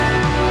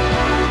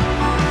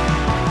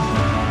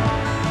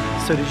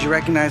So did you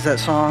recognize that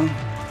song?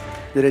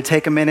 Did it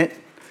take a minute?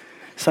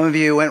 Some of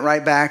you went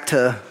right back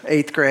to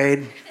 8th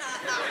grade.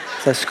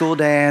 It's a school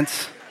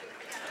dance,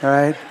 all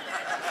right?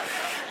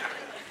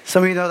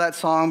 Some of you know that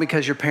song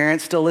because your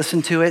parents still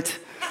listen to it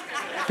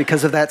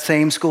because of that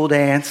same school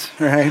dance,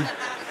 right?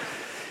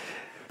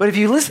 But if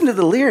you listen to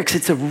the lyrics,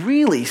 it's a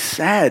really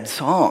sad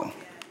song.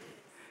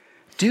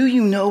 Do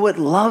you know what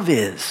love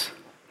is?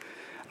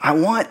 I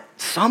want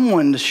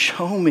someone to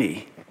show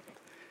me.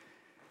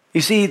 You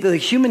see, the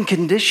human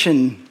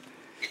condition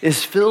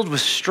is filled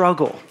with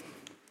struggle.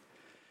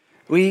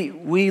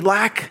 We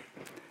lack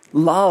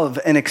love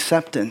and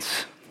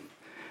acceptance.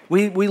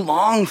 We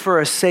long for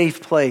a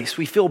safe place.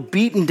 We feel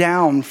beaten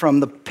down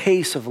from the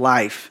pace of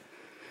life,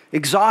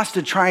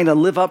 exhausted trying to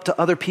live up to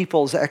other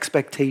people's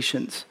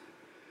expectations.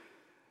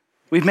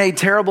 We've made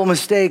terrible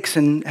mistakes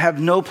and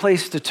have no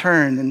place to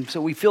turn, and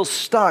so we feel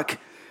stuck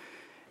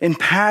in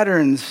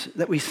patterns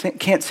that we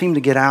can't seem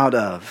to get out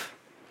of.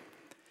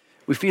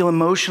 We feel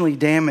emotionally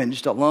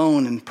damaged,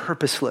 alone, and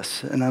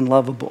purposeless and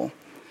unlovable.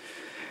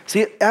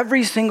 See,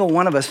 every single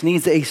one of us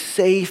needs a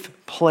safe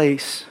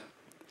place,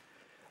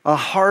 a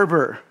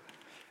harbor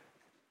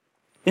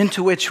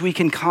into which we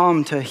can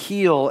come to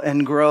heal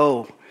and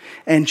grow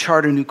and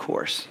chart a new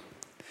course.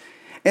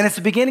 And it's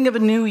the beginning of a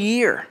new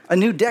year, a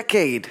new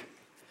decade.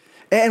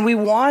 And we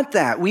want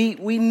that. We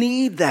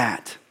need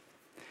that.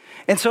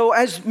 And so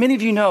as many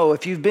of you know,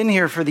 if you've been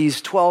here for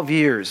these 12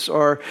 years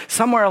or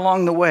somewhere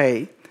along the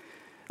way,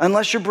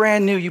 unless you're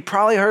brand new, you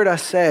probably heard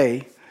us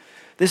say,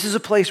 this is a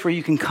place where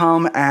you can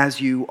come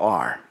as you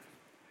are.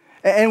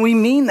 And we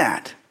mean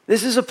that.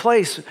 This is a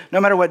place,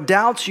 no matter what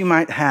doubts you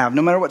might have,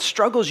 no matter what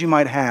struggles you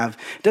might have,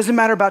 it doesn't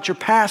matter about your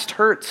past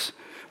hurts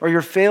or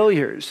your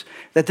failures,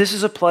 that this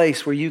is a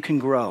place where you can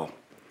grow,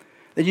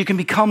 that you can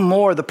become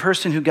more the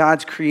person who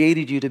God's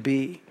created you to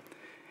be.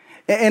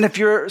 And if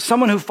you're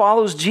someone who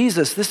follows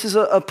Jesus, this is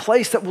a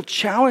place that will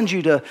challenge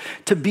you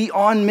to be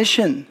on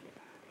mission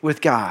with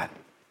God.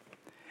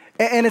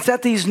 And it's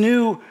at these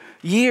new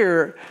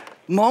year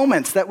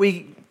moments that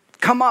we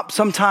come up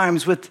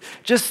sometimes with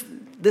just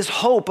this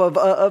hope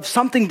of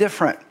something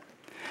different.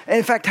 And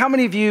in fact, how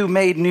many of you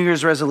made New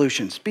Year's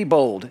resolutions? Be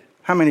bold.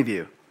 How many of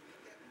you?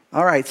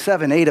 All right,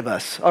 7, 8 of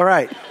us. All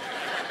right.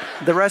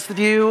 The rest of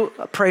you,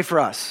 pray for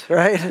us,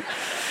 right?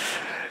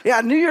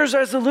 Yeah, New Year's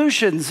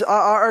resolutions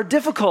are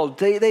difficult.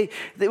 They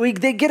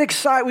get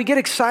excited. We get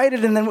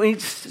excited, and then we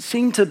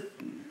seem to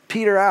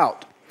peter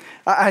out.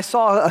 I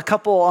saw a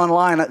couple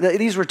online.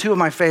 These were two of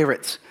my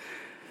favorites.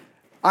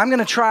 I'm going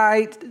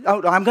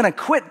to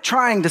quit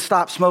trying to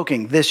stop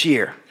smoking this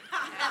year.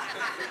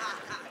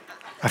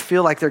 I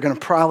feel like they're going to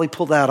probably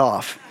pull that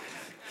off.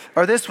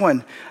 Or this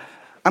one,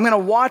 I'm going to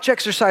watch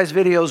exercise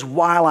videos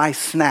while I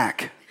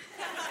snack.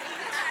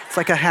 It's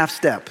like a half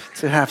step.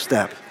 It's a half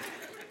step.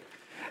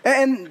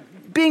 And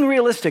being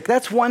realistic,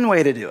 that's one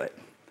way to do it.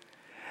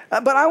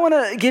 But I want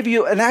to give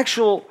you an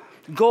actual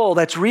goal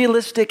that's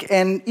realistic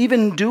and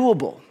even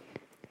doable.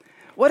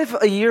 What if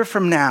a year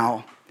from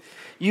now,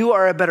 you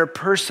are a better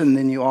person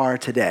than you are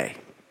today?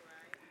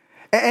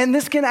 And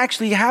this can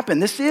actually happen.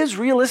 This is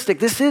realistic.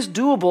 This is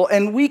doable,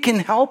 and we can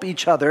help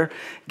each other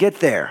get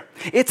there.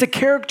 It's a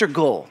character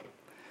goal,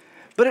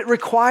 but it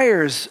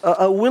requires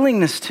a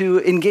willingness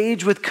to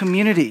engage with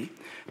community,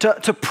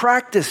 to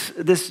practice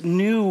this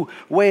new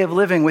way of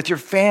living with your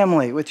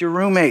family, with your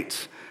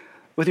roommates,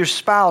 with your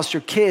spouse,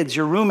 your kids,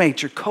 your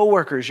roommates, your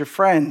coworkers, your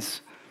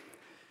friends.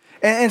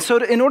 And so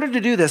in order to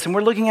do this, and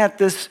we're looking at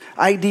this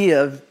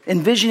idea of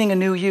envisioning a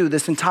new you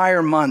this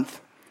entire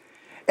month.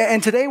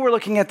 And today we're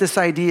looking at this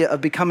idea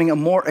of becoming a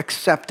more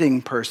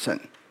accepting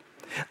person,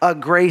 a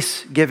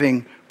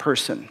grace-giving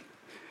person.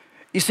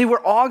 You see,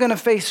 we're all going to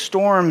face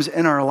storms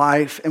in our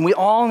life, and we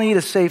all need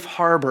a safe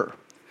harbor,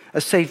 a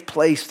safe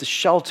place to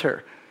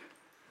shelter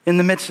in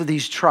the midst of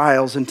these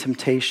trials and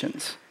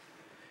temptations.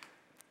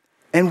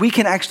 And we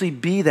can actually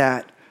be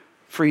that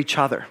for each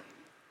other.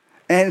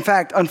 And in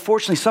fact,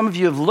 unfortunately, some of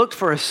you have looked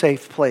for a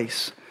safe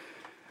place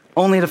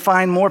only to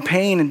find more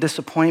pain and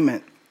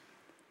disappointment.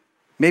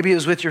 Maybe it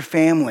was with your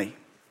family.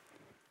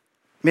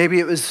 Maybe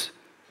it was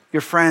your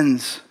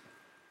friends,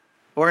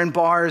 or in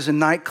bars and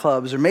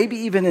nightclubs, or maybe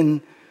even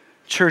in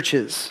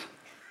churches.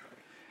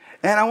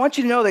 And I want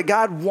you to know that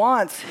God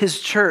wants his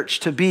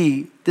church to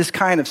be this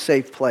kind of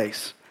safe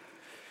place.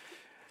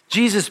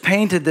 Jesus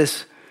painted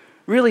this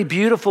really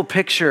beautiful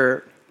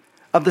picture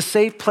of the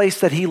safe place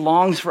that he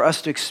longs for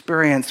us to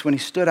experience when he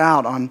stood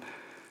out on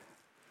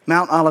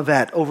Mount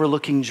Olivet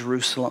overlooking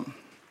Jerusalem.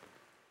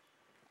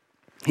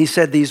 He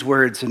said these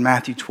words in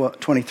Matthew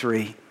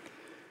 23,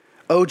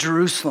 "O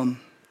Jerusalem,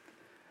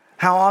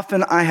 how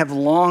often I have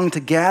longed to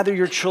gather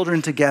your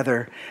children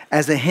together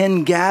as a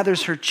hen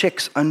gathers her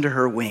chicks under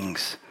her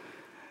wings,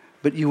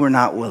 but you were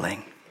not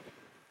willing."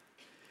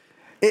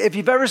 If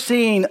you've ever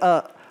seen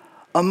a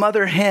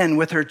mother hen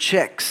with her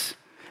chicks,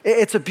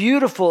 it's a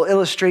beautiful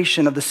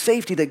illustration of the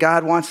safety that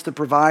God wants to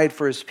provide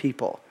for his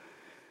people.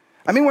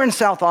 I mean, we're in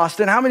South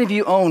Austin. How many of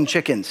you own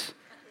chickens?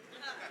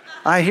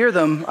 I hear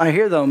them.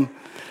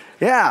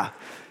 Yeah.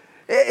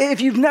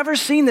 If you've never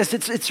seen this,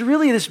 it's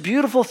really this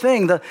beautiful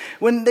thing.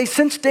 When they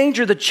sense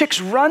danger, the chicks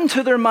run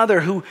to their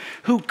mother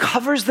who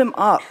covers them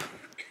up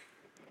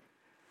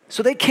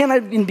so they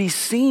cannot even be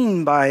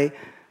seen by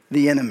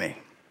the enemy.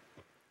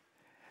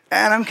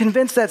 And I'm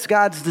convinced that's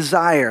God's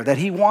desire, that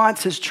he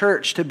wants his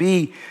church to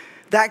be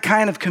that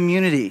kind of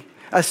community,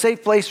 a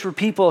safe place for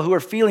people who are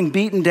feeling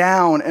beaten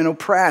down and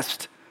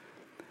oppressed,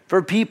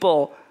 for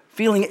people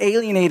feeling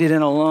alienated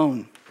and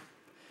alone,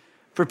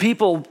 for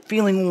people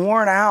feeling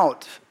worn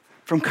out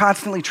from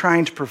constantly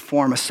trying to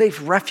perform, a safe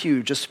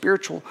refuge, a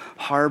spiritual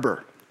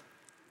harbor.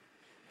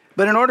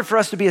 But in order for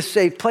us to be a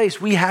safe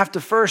place, we have to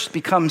first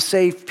become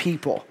safe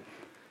people.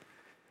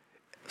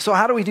 So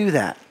how do we do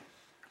that?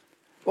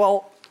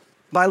 Well,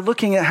 by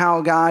looking at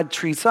how God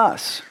treats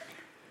us.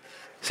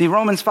 See,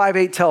 Romans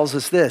 5:8 tells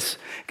us this: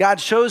 God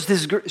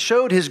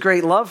showed his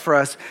great love for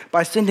us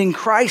by sending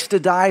Christ to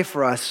die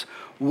for us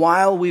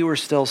while we were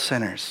still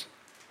sinners.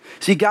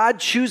 See, God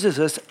chooses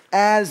us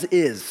as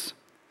is.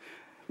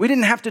 We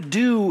didn't have to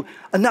do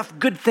enough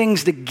good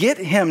things to get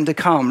him to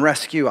come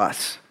rescue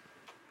us.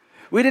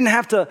 We didn't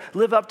have to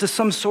live up to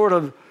some sort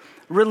of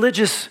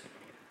religious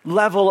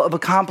level of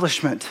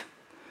accomplishment.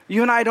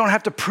 You and I don't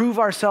have to prove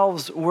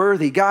ourselves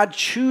worthy. God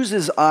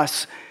chooses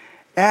us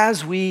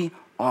as we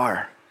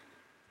are.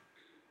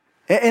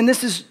 And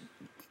this is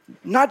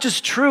not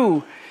just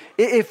true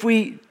if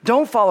we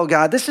don't follow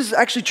God. This is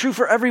actually true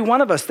for every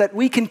one of us, that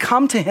we can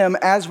come to him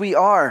as we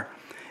are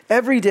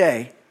every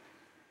day,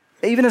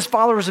 even as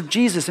followers of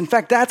Jesus. In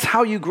fact, that's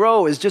how you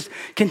grow, is just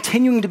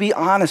continuing to be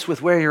honest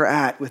with where you're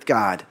at with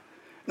God,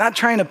 not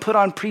trying to put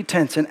on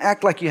pretense and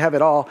act like you have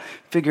it all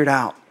figured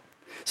out.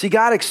 See,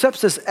 God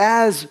accepts us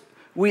as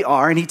we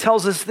are, and he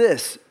tells us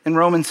this in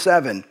Romans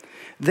 7.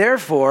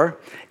 Therefore,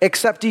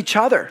 accept each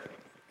other,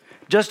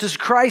 just as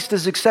Christ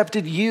has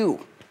accepted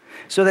you,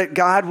 so that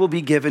God will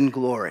be given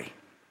glory.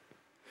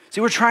 See,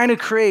 we're trying to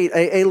create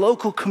a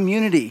local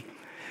community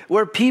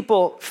where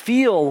people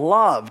feel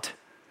loved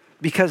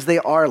because they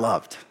are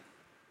loved,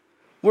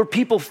 where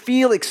people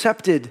feel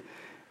accepted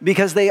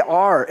because they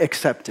are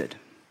accepted.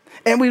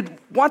 And we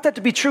want that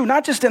to be true,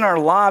 not just in our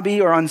lobby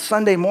or on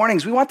Sunday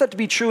mornings. We want that to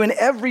be true in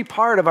every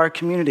part of our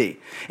community,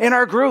 in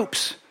our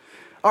groups.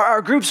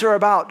 Our groups are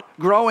about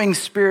growing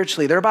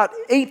spiritually. There are about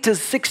 8 to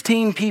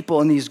 16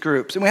 people in these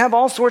groups. And we have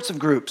all sorts of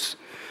groups,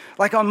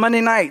 like on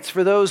Monday nights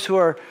for those who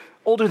are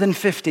older than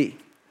 50.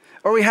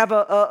 Or we have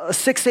a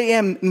 6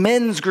 a.m.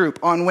 men's group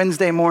on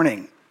Wednesday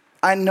morning.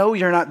 I know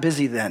you're not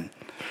busy then.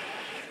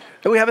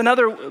 And we have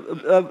another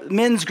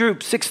men's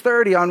group,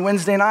 6:30 on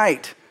Wednesday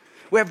night.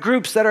 We have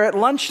groups that are at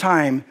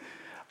lunchtime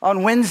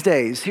on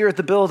Wednesdays here at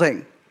the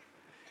building.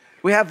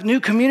 We have new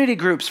community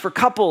groups for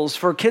couples,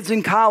 for kids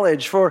in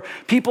college, for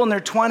people in their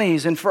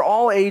 20s, and for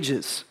all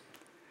ages.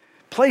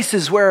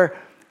 Places where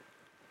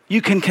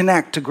you can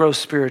connect to grow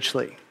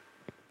spiritually.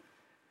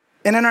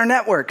 And in our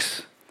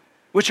networks,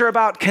 which are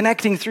about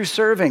connecting through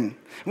serving,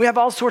 we have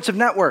all sorts of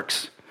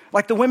networks,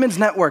 like the Women's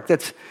Network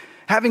that's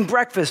having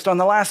breakfast on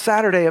the last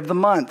Saturday of the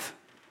month,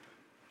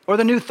 or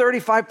the new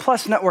 35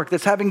 Plus network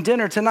that's having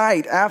dinner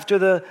tonight after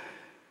the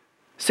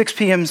 6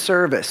 p.m.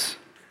 service,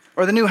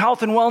 or the new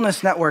Health and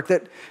Wellness Network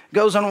that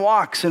goes on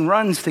walks and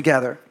runs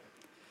together.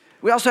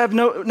 We also have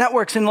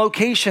networks in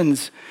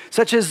locations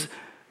such as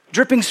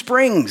Dripping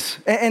Springs,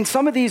 and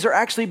some of these are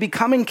actually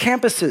becoming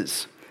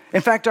campuses.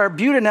 In fact, our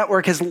Buda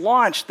Network has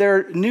launched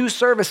their new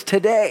service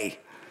today.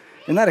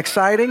 Isn't that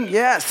exciting?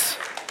 Yes.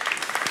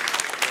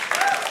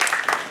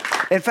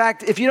 In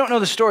fact, if you don't know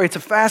the story, it's a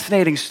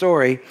fascinating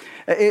story.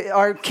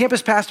 Our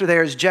campus pastor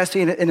there is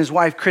Jesse and his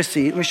wife,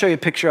 Chrissy. Let me show you a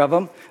picture of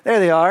them. There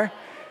they are.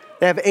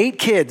 They have 8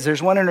 kids.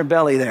 There's one in her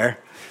belly there.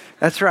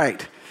 That's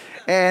right.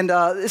 And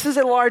this is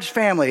a large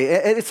family.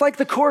 It's like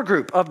the core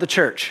group of the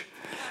church.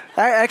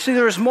 Actually,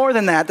 there was more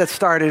than that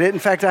started it. In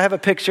fact, I have a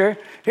picture.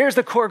 Here's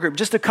the core group.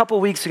 Just a couple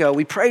weeks ago,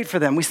 we prayed for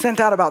them. We sent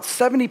out about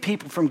 70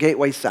 people from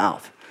Gateway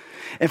South.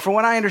 And from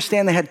what I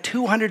understand, they had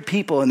 200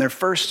 people in their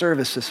first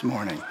service this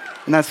morning.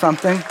 Isn't that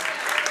something?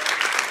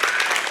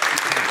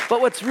 But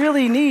what's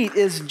really neat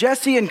is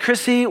Jesse and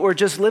Chrissy were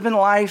just living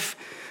life.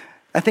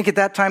 I think at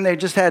that time they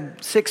just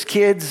had 6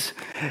 kids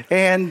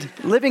and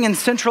living in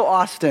central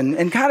Austin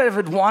and kind of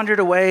had wandered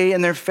away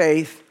in their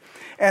faith.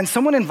 And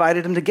someone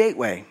invited them to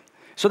Gateway.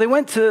 So they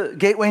went to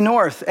Gateway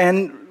North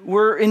and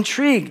were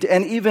intrigued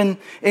and even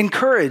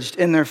encouraged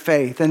in their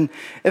faith. And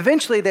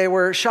eventually they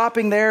were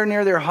shopping there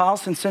near their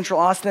house in central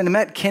Austin and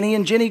met Kenny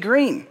and Jenny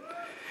Green.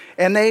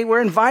 And they were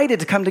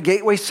invited to come to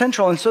Gateway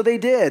Central, and so they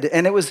did.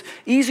 And it was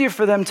easier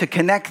for them to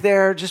connect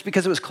there just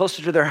because it was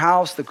closer to their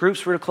house. The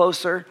groups were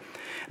closer.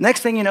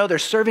 Next thing you know, they're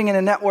serving in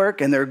a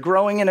network and they're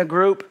growing in a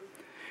group.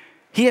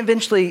 He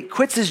eventually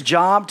quits his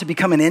job to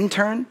become an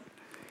intern.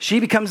 She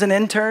becomes an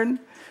intern.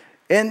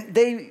 And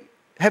they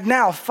have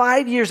now,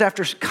 5 years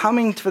after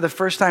coming for the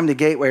first time to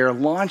Gateway, are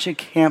launching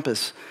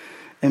campus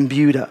in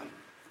Buda.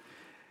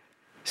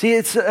 See,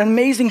 it's an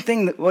amazing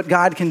thing that what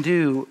God can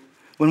do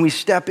when we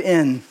step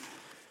in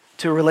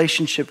to a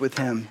relationship with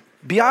him,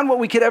 beyond what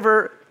we could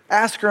ever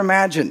ask or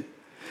imagine.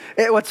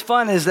 What's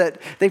fun is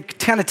that they've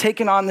kind of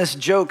taken on this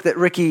joke that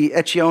Ricky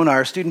Etchiona,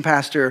 our student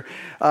pastor,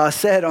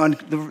 said on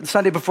the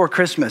Sunday before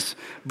Christmas.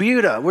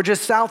 Buda, we're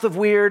just south of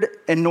weird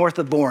and north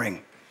of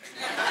boring.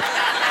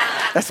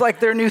 That's like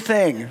their new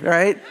thing,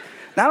 right?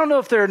 Now, I don't know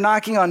if they're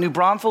knocking on New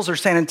Braunfels or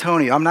San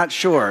Antonio. I'm not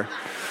sure.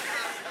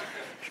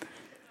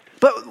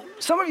 But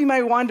some of you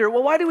may wonder,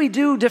 well, why do we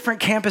do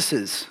different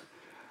campuses?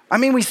 I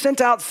mean, we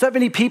sent out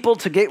 70 people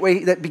to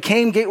Gateway that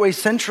became Gateway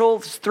Central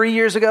 3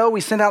 years ago.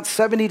 We sent out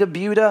 70 to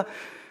Buda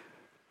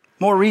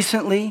more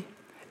recently.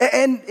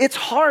 And it's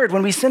hard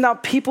when we send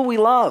out people we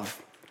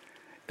love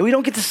and we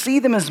don't get to see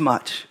them as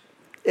much.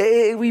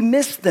 We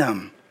miss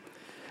them.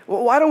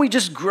 Well, why don't we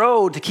just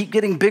grow to keep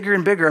getting bigger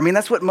and bigger? I mean,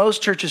 that's what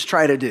most churches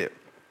try to do.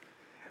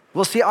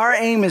 Well, see, our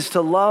aim is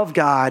to love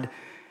God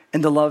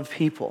and to love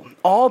people,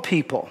 all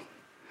people.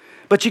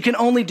 But you can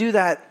only do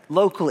that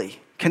locally,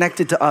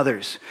 connected to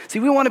others. See,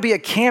 we want to be a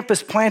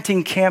campus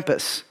planting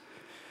campus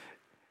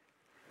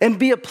and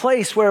be a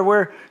place where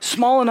we're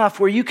small enough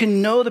where you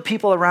can know the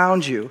people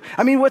around you.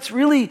 I mean, what's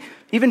really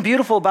even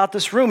beautiful about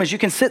this room is you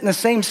can sit in the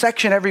same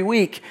section every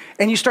week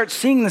and you start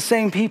seeing the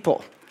same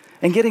people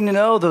and getting to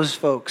know those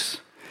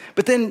folks.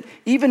 But then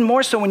even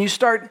more so when you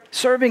start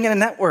serving in a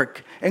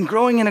network and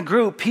growing in a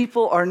group,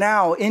 people are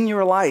now in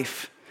your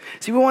life.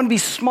 See, we want to be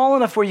small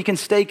enough where you can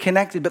stay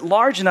connected, but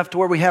large enough to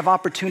where we have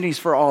opportunities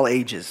for all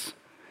ages.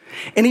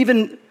 And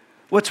even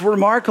what's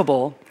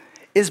remarkable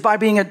is by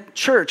being a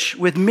church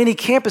with many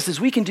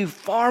campuses, we can do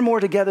far more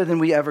together than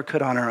we ever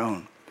could on our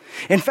own.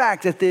 In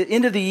fact, at the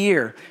end of the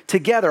year,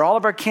 together, all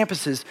of our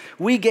campuses,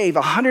 we gave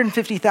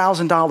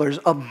 $150,000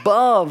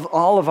 above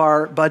all of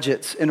our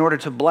budgets in order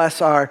to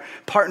bless our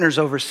partners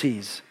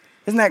overseas.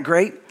 Isn't that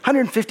great?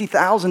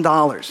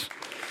 $150,000.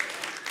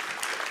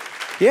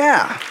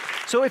 Yeah.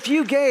 So if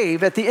you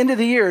gave at the end of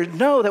the year,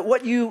 know that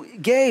what you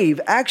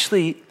gave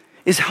actually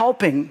is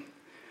helping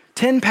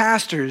 10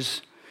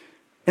 pastors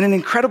in an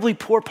incredibly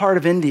poor part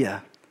of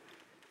India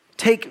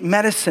take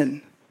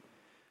medicine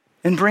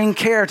and bring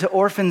care to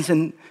orphans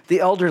and the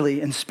elderly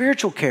and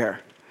spiritual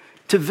care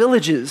to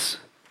villages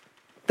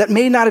that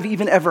may not have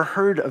even ever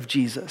heard of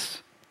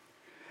Jesus.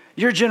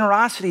 Your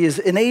generosity is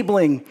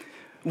enabling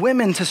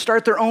women to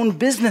start their own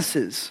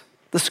businesses.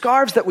 The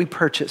scarves that we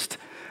purchased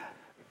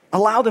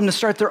allow them to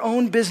start their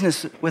own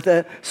business with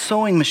a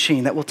sewing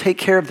machine that will take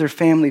care of their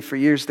family for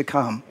years to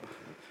come.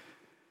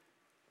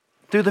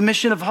 Through the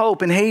Mission of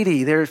Hope in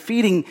Haiti, they're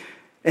feeding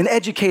and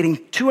educating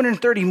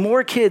 230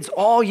 more kids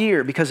all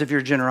year because of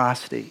your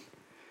generosity.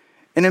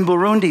 And in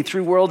Burundi,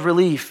 through World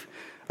Relief,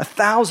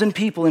 1,000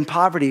 people in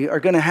poverty are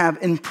going to have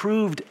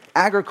improved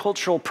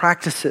agricultural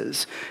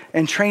practices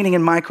and training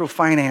in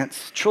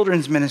microfinance,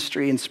 children's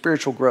ministry, and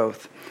spiritual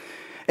growth.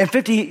 And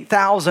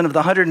 50,000 of the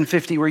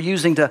 150 we're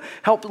using to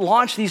help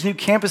launch these new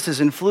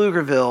campuses in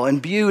Pflugerville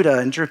and Buda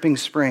and Dripping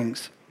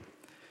Springs.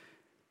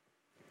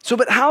 So,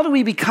 but how do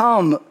we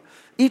become,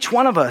 each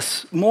one of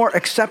us, more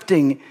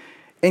accepting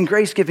and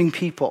grace-giving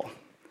people?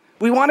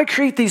 We want to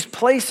create these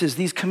places,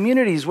 these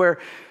communities where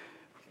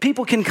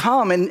people can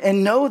come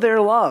and know they're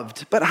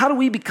loved. But how do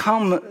we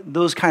become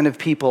those kind of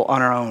people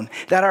on our own?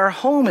 That our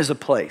home is a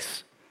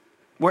place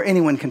where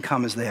anyone can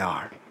come as they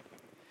are.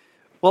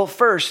 Well,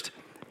 first,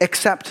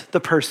 accept the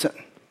person.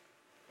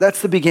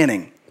 That's the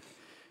beginning.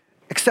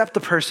 Accept the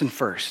person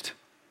first.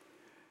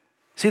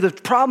 See, the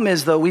problem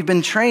is, though, we've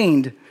been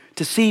trained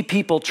to see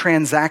people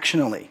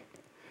transactionally.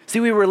 See,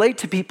 we relate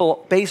to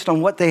people based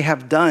on what they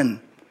have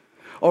done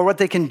or what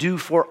they can do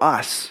for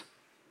us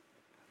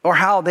or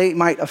how they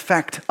might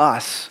affect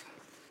us.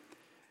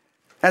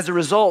 As a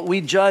result, we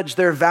judge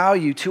their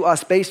value to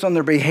us based on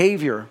their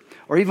behavior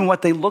or even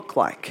what they look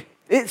like.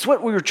 It's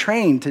what we were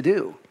trained to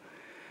do.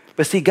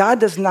 But see, God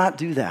does not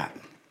do that.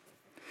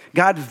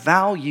 God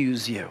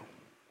values you.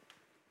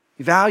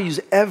 He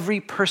values every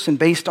person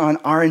based on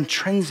our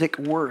intrinsic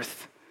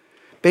worth,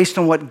 based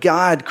on what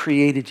God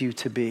created you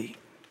to be.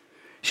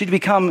 You should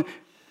become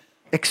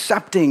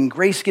accepting,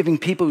 grace-giving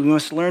people. We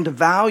must learn to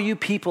value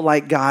people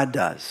like God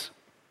does.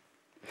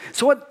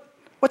 So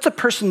what's a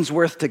person's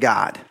worth to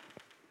God?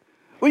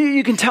 Well,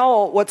 you can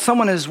tell what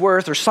someone is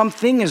worth or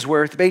something is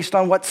worth based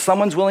on what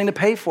someone's willing to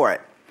pay for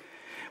it.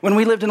 When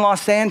we lived in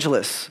Los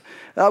Angeles,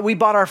 we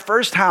bought our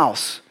first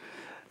house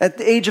at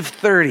the age of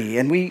 30,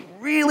 and we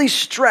really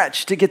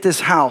stretched to get this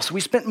house. We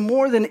spent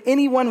more than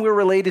anyone we're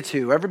related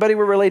to. Everybody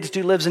we're related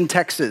to lives in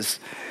Texas.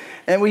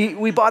 And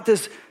we bought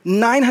this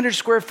 900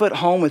 square foot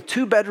home with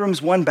 2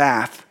 bedrooms, 1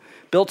 bath,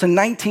 built in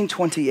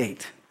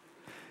 1928.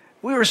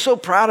 We were so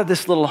proud of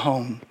this little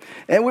home,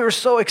 and we were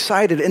so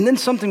excited. And then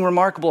something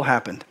remarkable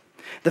happened.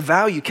 The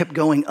value kept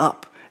going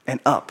up and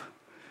up.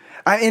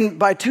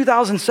 By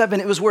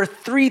 2007, it was worth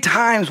 3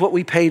 times what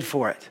we paid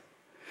for it.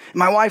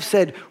 My wife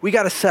said, we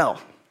got to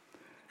sell.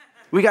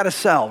 We got to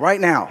sell right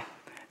now.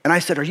 And I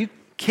said, are you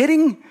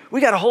kidding? We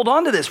got to hold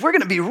on to this. We're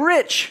going to be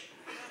rich.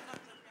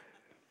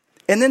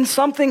 And then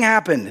something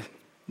happened,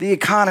 the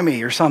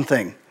economy or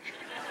something.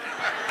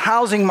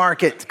 Housing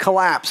market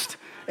collapsed.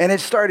 And it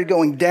started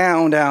going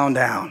down, down,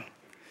 down.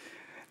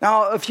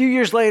 Now, a few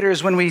years later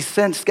is when we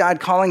sensed God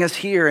calling us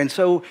here. And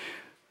so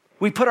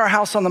We put our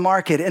house on the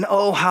market, and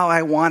oh, how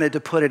I wanted to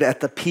put it at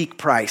the peak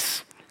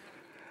price.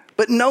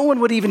 But no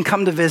one would even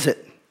come to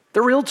visit.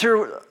 The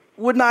realtor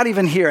would not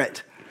even hear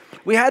it.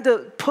 We had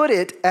to put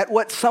it at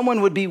what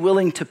someone would be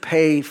willing to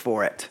pay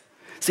for it.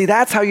 See,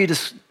 that's how you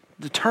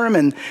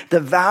determine the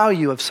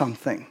value of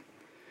something.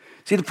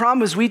 See, the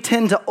problem is we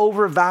tend to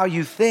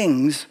overvalue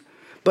things,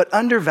 but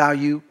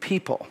undervalue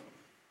people.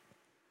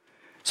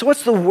 So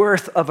what's the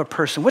worth of a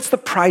person? What's the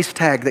price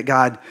tag that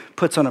God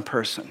puts on a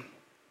person?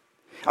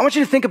 I want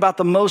you to think about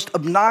the most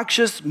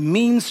obnoxious,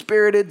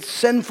 mean-spirited,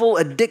 sinful,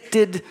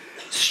 addicted,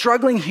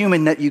 struggling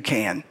human that you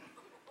can.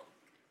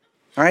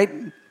 All right?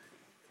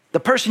 The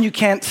person you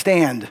can't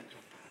stand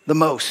the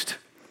most.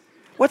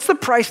 What's the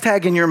price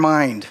tag in your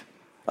mind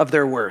of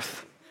their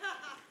worth?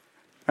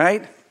 All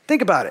right?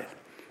 Think about it.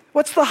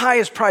 What's the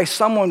highest price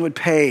someone would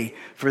pay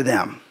for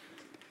them?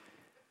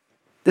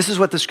 This is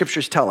what the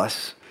scriptures tell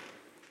us.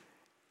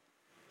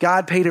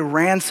 God paid a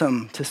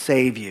ransom to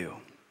save you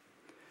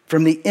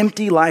from the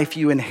empty life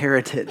you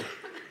inherited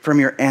from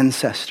your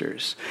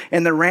ancestors.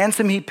 And the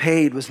ransom he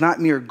paid was not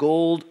mere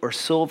gold or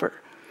silver.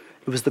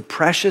 It was the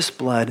precious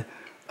blood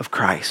of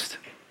Christ.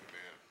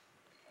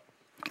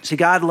 See,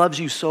 God loves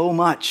you so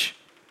much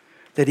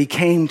that he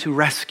came to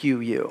rescue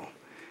you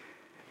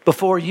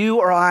before you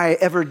or I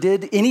ever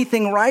did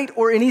anything right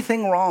or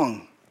anything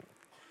wrong.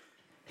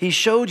 He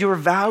showed your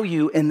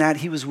value in that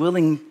he was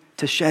willing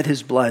to shed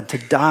his blood, to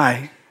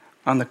die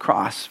on the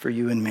cross for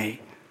you and me.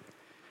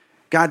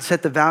 God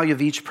set the value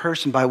of each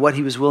person by what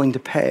he was willing to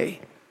pay,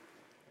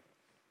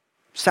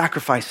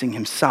 sacrificing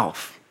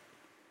himself.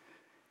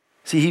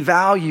 See, he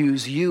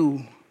values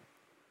you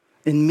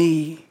and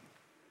me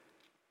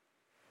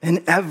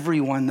and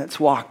everyone that's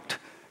walked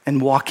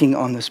and walking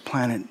on this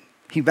planet.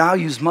 He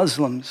values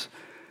Muslims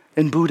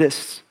and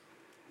Buddhists,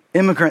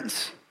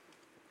 immigrants,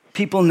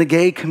 people in the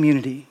gay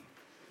community,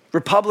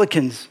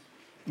 Republicans,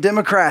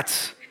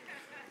 Democrats,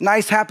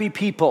 nice, happy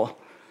people,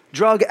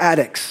 drug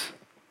addicts,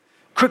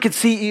 crooked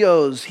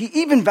CEOs. He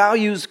even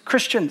values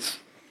Christians.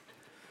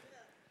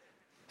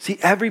 See,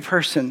 every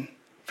person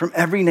from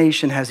every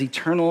nation has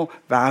eternal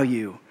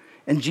value,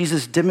 and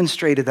Jesus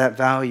demonstrated that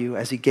value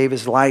as he gave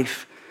his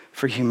life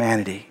for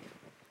humanity.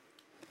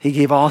 He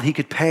gave all he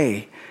could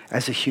pay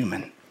as a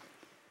human.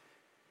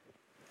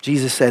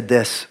 Jesus said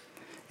this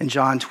in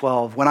John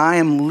 12, "When I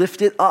am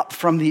lifted up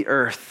from the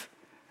earth,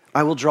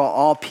 I will draw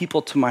all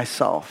people to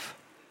myself."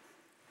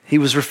 He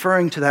was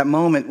referring to that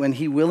moment when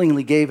he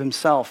willingly gave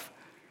himself,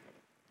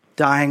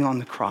 dying on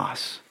the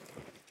cross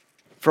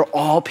for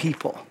all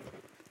people.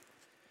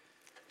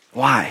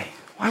 Why?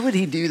 Why would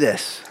he do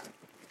this?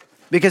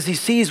 Because he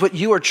sees what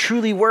you are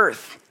truly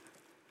worth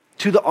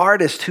to the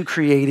artist who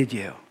created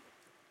you.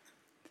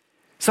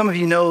 Some of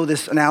you know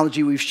this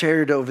analogy we've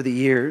shared over the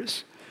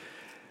years.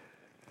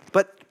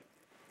 But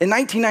in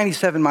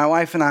 1997, my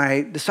wife and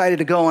I decided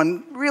to go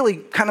on really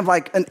kind of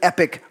like an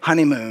epic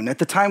honeymoon. At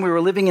the time, we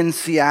were living in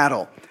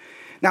Seattle.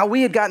 Now,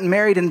 we had gotten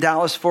married in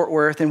Dallas-Fort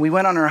Worth, and we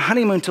went on our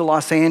honeymoon to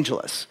Los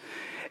Angeles.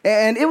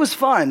 And it was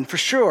fun, for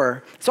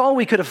sure. It's all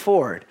we could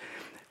afford.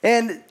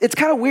 And it's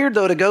kind of weird,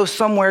 though, to go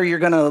somewhere you're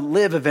going to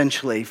live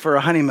eventually for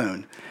a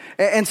honeymoon.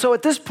 And so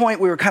at this point,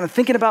 we were kind of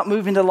thinking about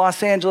moving to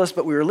Los Angeles,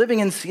 but we were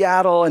living in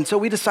Seattle, and so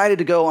we decided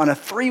to go on a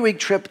 3-week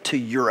trip to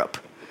Europe.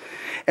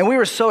 And we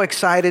were so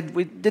excited.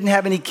 We didn't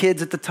have any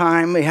kids at the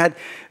time. We had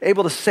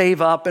able to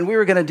save up, and we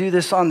were going to do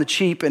this on the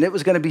cheap, and it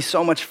was going to be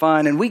so much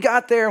fun. And we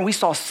got there, and we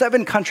saw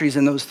 7 countries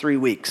in those 3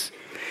 weeks.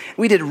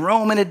 We did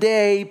Rome in a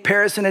day,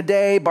 Paris in a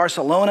day,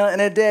 Barcelona in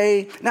a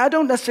day. Now, I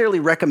don't necessarily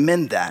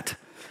recommend that.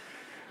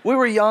 We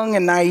were young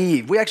and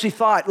naive. We actually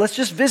thought, let's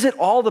just visit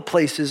all the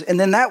places, and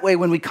then that way,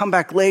 when we come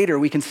back later,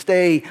 we can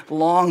stay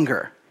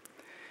longer.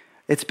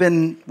 It's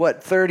been,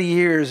 30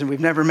 years, and we've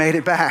never made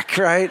it back,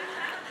 right?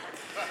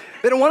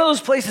 But one of those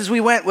places we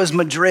went was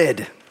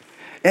Madrid.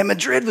 And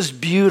Madrid was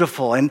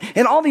beautiful. And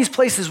in all these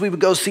places, we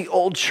would go see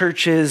old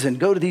churches and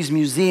go to these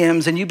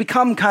museums. And you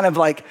become kind of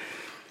like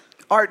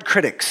art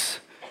critics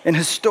and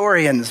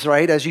historians,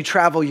 right, as you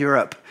travel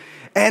Europe.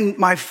 And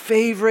my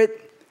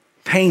favorite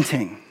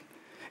painting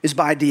is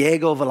by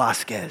Diego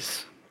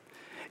Velázquez.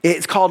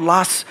 It's called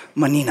Las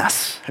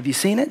Meninas. Have you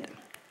seen it?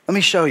 Let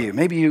me show you.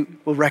 Maybe you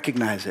will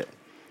recognize it.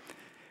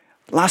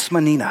 Las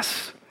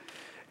Meninas.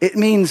 It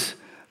means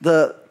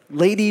the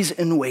ladies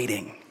in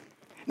waiting.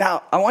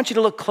 Now, I want you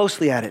to look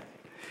closely at it.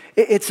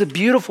 It's a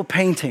beautiful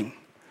painting.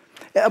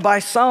 By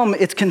some,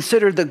 it's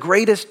considered the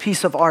greatest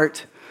piece of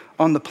art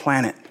on the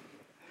planet.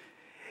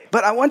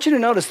 But I want you to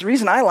notice, the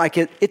reason I like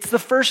it, it's the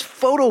first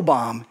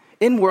photobomb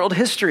in world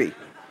history.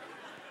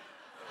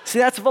 See,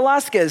 that's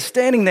Velázquez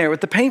standing there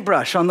with the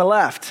paintbrush on the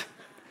left.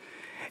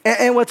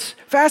 And what's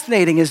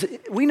fascinating is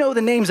we know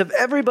the names of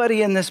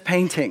everybody in this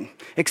painting,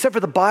 except for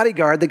the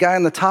bodyguard, the guy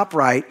on the top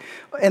right,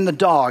 and the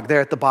dog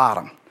there at the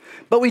bottom.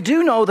 But we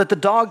do know that the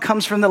dog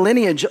comes from the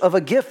lineage of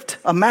a gift,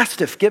 a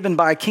mastiff given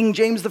by King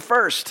James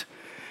I.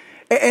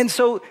 And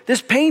so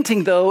this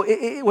painting, though,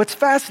 what's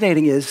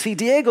fascinating is, see,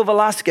 Diego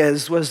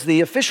Velázquez was the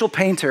official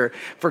painter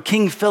for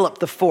King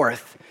Philip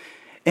IV.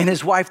 and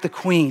his wife, the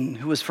queen,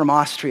 who was from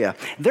Austria.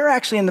 They're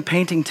actually in the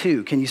painting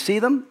too. Can you see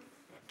them?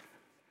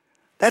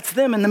 That's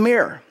them in the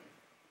mirror.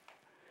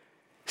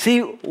 See,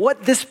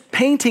 what this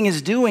painting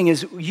is doing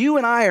is you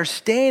and I are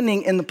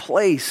standing in the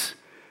place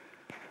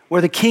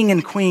where the king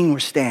and queen were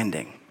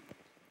standing.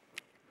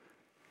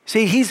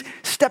 See, he's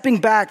stepping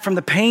back from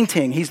the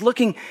painting. He's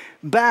looking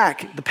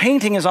back. The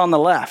painting is on the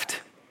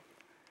left.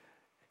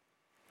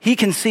 He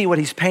can see what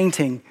he's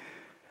painting,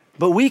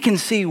 but we can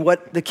see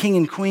what the king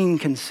and queen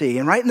can see.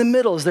 And right in the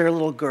middle is their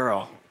little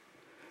girl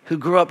who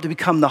grew up to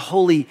become the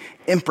holy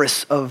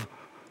empress of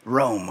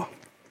Rome.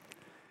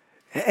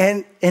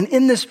 And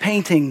in this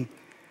painting,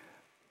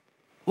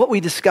 what we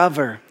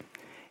discover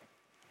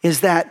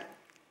is that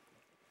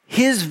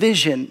his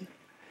vision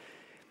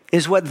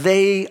is what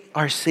they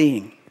are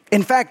seeing.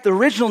 In fact, the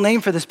original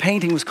name for this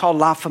painting was called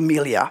La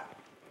Familia,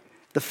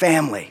 the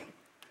family.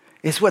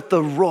 It's what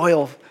the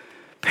royal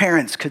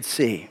parents could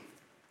see.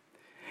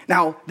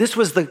 Now, this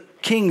was the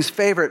king's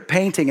favorite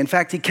painting. In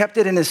fact, he kept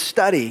it in his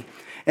study.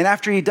 And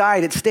after he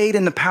died, it stayed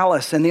in the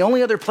palace. And the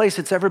only other place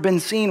it's ever been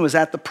seen was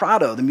at the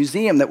Prado, the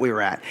museum that we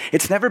were at.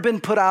 It's never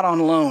been put out on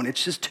loan.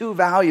 It's just too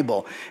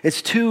valuable.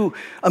 It's too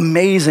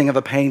amazing of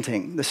a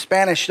painting. The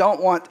Spanish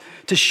don't want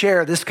to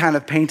share this kind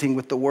of painting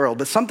with the world.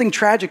 But something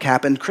tragic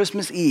happened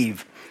Christmas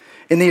Eve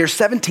in the year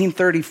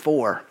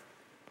 1734.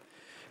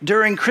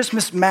 During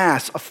Christmas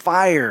Mass, a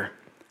fire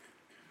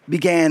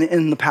began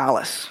in the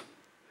palace.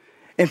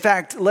 In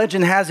fact,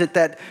 legend has it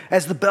that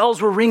as the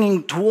bells were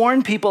ringing to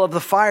warn people of the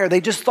fire,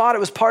 they just thought it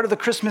was part of the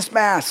Christmas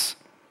Mass.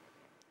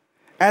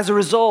 As a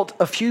result,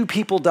 a few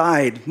people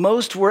died.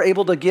 Most were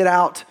able to get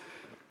out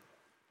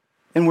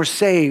and were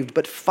saved,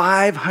 but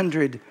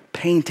 500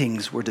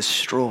 paintings were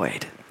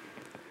destroyed.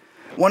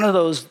 One of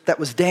those that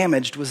was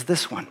damaged was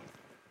this one.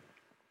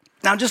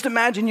 Now, just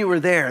imagine you were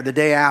there the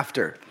day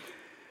after.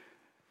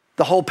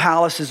 The whole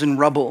palace is in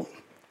rubble.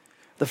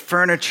 The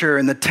furniture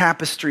and the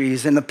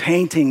tapestries and the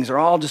paintings are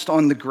all just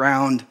on the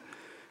ground,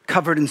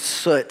 covered in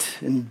soot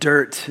and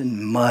dirt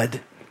and mud.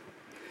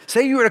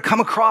 Say you were to come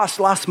across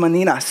Las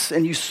Maninas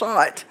and you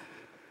saw it.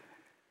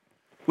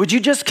 Would you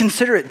just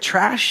consider it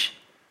trash?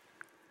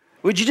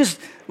 Would you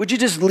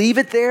just leave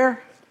it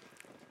there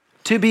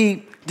to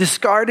be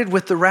discarded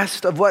with the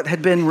rest of what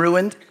had been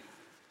ruined?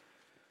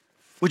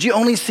 Would you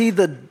only see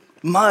the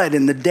mud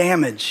and the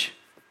damage?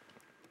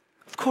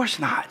 Of course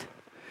not.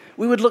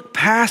 We would look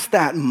past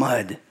that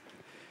mud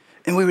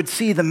and we would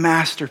see the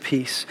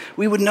masterpiece.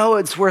 We would know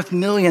it's worth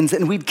millions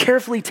and we'd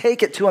carefully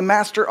take it to a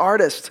master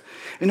artist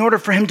in order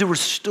for him to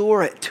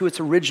restore it to its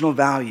original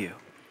value.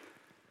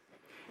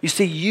 You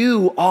see,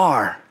 you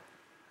are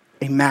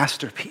a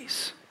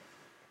masterpiece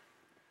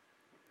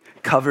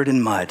covered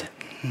in mud.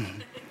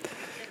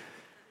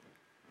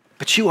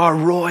 But you are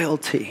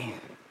royalty.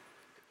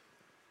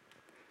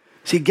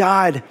 See,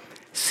 God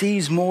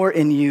sees more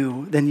in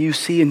you than you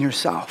see in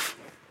yourself.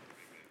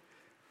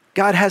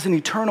 God has an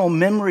eternal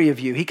memory of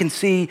you. He can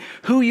see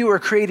who you were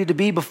created to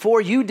be before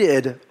you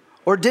did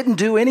or didn't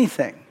do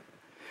anything.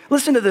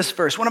 Listen to this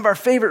verse, one of our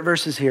favorite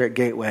verses here at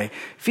Gateway,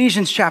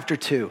 Ephesians chapter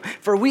 2.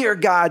 For we are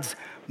God's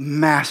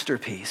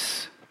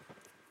masterpiece.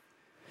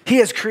 He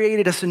has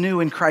created us anew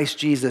in Christ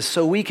Jesus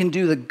so we can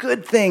do the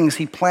good things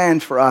he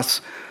planned for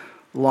us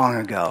long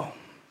ago.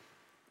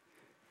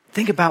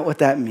 Think about what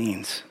that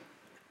means.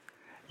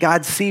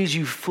 God sees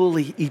you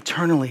fully,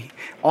 eternally,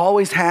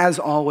 always has,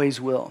 always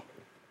will.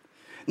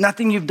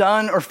 Nothing you've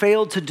done or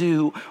failed to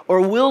do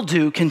or will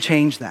do can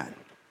change that.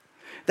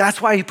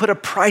 That's why he put a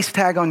price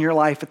tag on your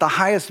life at the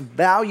highest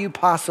value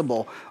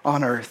possible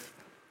on earth.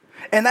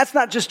 And that's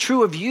not just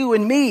true of you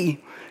and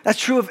me. That's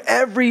true of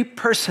every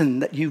person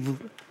that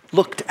you've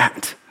looked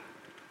at,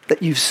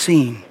 that you've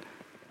seen.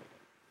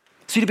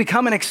 See, to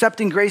become an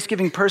accepting,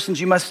 grace-giving person,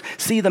 you must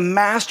see the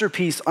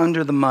masterpiece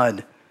under the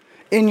mud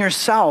in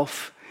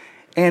yourself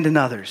and in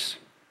others.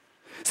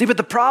 See, but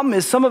the problem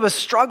is some of us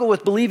struggle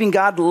with believing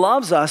God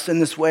loves us in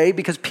this way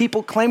because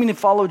people claiming to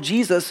follow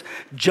Jesus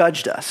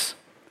judged us.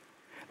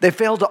 They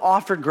failed to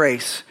offer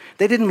grace.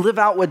 They didn't live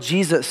out what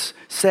Jesus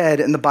said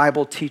and the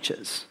Bible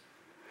teaches.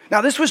 Now,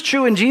 this was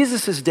true in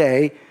Jesus'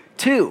 day,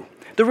 too.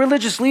 The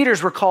religious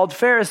leaders were called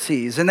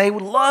Pharisees, and they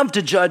loved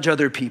to judge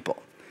other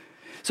people.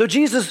 So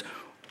Jesus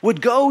would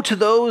go to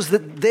those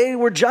that they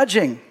were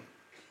judging.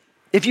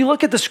 If you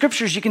look at the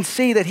scriptures, you can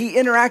see that he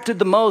interacted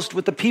the most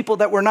with the people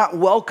that were not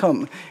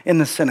welcome in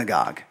the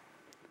synagogue,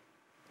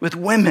 with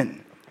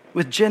women,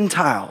 with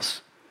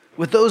Gentiles,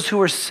 with those who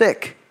were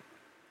sick,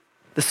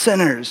 the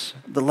sinners,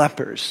 the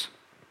lepers.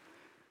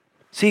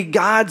 See,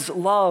 God's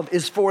love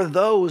is for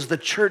those the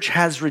church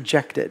has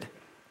rejected,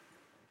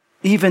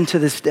 even to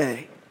this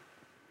day.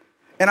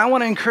 And I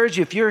want to encourage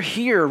you, if you're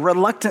here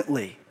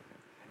reluctantly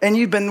and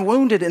you've been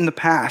wounded in the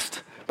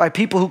past by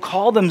people who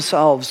call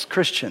themselves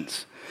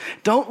Christians,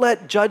 don't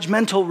let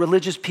judgmental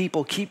religious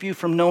people keep you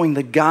from knowing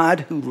the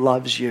God who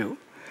loves you,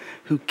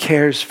 who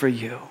cares for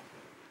you,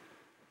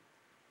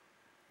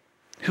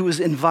 who is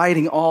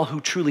inviting all who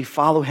truly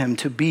follow him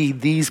to be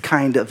these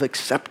kind of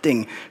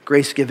accepting,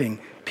 grace-giving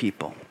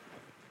people.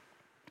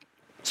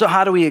 So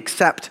how do we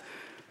accept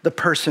the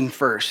person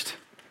first?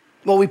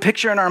 Well, we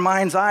picture in our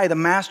mind's eye the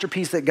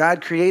masterpiece that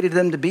God created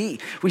them to be.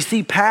 We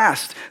see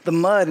past the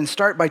mud and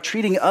start by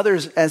treating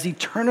others as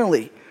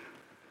eternally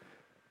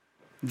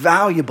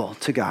valuable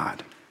to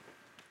God.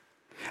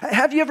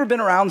 Have you ever been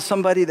around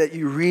somebody that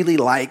you really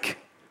like?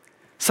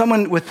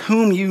 Someone with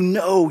whom you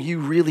know you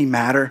really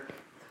matter?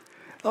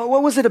 Oh,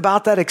 what was it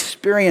about that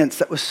experience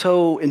that was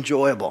so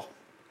enjoyable?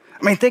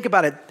 I mean, think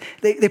about it.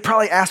 They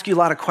probably ask you a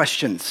lot of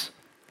questions,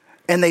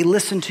 and they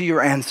listen to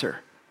your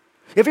answer.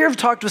 Have you ever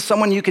talked with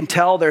someone you can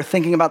tell they're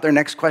thinking about their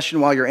next question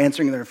while you're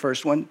answering their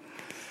first one?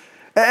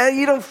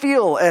 You don't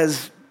feel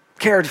as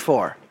cared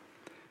for.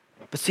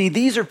 But see,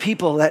 these are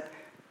people that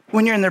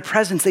when you're in their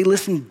presence, they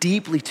listen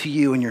deeply to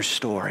you and your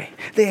story.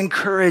 They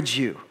encourage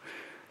you.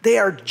 They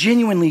are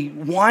genuinely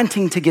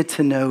wanting to get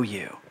to know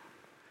you.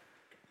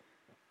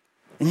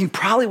 And you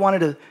probably wanted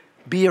to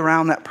be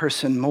around that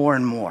person more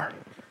and more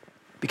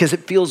because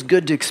it feels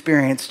good to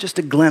experience just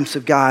a glimpse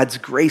of God's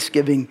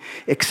grace-giving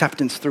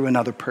acceptance through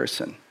another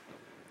person.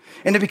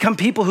 And to become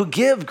people who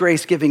give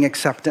grace-giving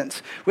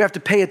acceptance, we have to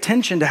pay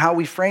attention to how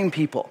we frame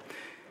people.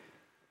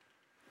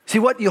 See,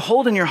 what you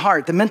hold in your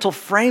heart, the mental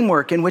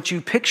framework in which you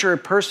picture a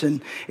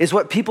person, is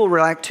what people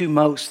react to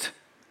most.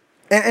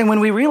 And when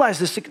we realize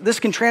this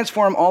can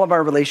transform all of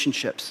our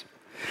relationships.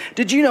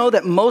 Did you know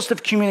that most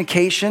of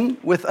communication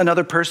with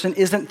another person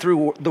isn't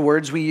through the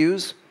words we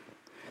use?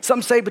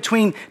 Some say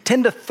between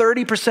 10 to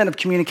 30% of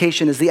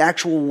communication is the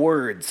actual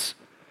words.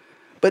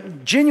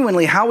 But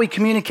genuinely, how we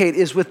communicate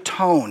is with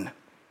tone,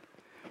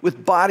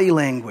 with body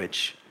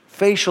language,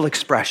 facial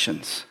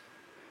expressions.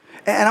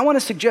 And I want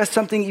to suggest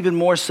something even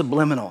more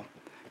subliminal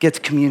gets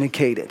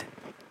communicated: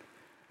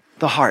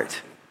 the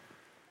heart.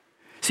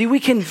 See, we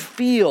can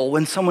feel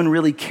when someone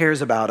really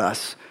cares about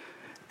us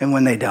and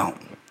when they don't.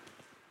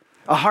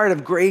 A heart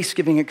of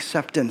grace-giving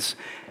acceptance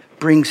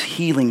brings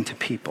healing to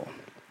people.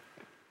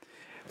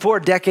 4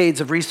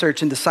 decades of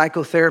research into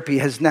psychotherapy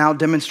has now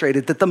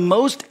demonstrated that the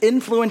most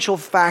influential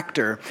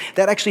factor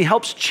that actually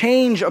helps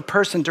change a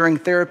person during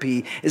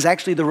therapy is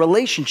actually the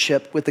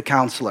relationship with the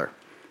counselor.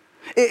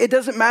 It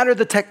doesn't matter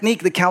the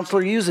technique the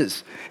counselor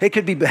uses. It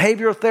could be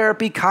behavioral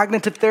therapy,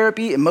 cognitive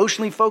therapy,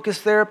 emotionally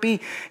focused therapy,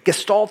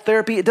 Gestalt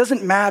therapy. It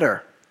doesn't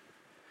matter.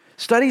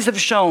 Studies have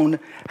shown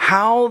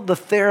how the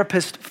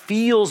therapist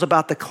feels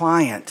about the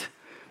client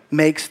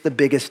makes the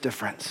biggest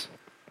difference.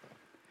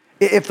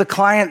 If the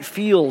client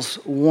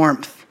feels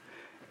warmth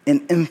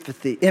and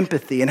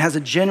empathy and has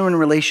a genuine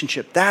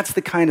relationship, that's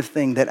the kind of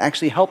thing that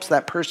actually helps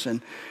that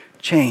person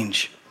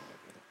change.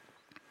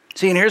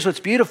 See, and here's what's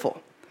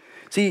beautiful.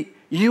 See,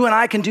 you and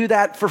I can do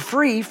that for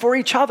free for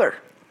each other.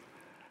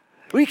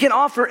 We can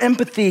offer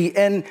empathy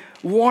and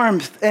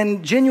warmth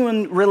and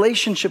genuine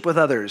relationship with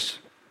others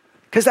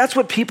because that's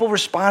what people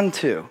respond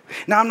to.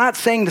 Now, I'm not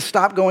saying to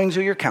stop going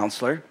to your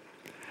counselor,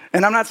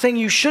 and I'm not saying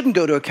you shouldn't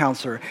go to a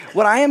counselor.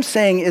 What I am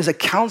saying is a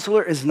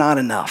counselor is not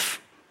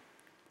enough.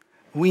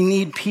 We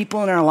need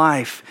people in our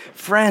life,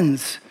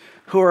 friends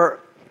who are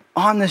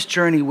on this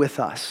journey with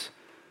us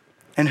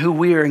and who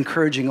we are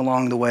encouraging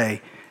along the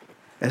way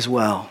as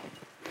well.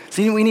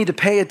 See, we need to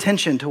pay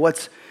attention to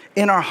what's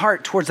in our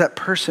heart towards that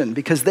person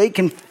because they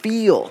can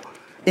feel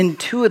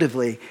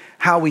intuitively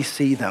how we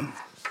see them.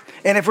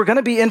 And if we're going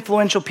to be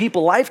influential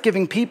people,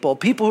 life-giving people,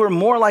 people who are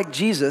more like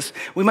Jesus,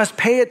 we must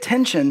pay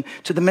attention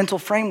to the mental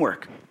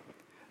framework,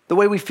 the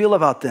way we feel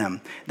about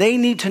them. They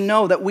need to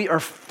know that we are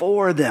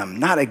for them,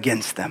 not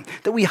against them,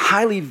 that we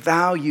highly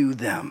value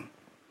them.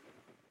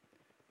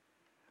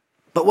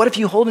 But what if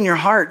you hold in your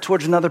heart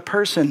towards another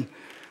person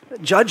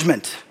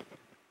judgment,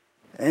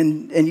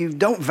 and you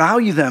don't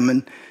value them,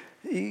 and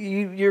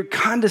you're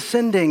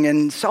condescending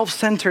and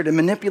self-centered and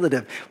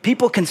manipulative?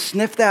 People can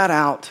sniff that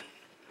out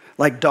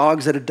like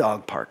dogs at a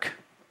dog park.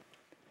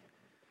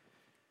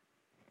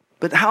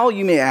 But how,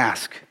 you may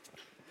ask,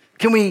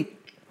 can we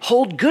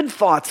hold good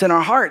thoughts in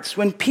our hearts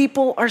when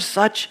people are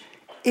such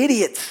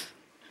idiots?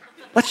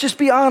 Let's just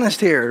be honest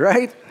here,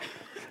 right?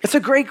 It's a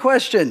great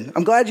question.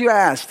 I'm glad you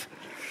asked.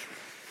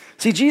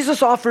 See,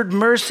 Jesus offered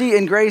mercy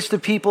and grace to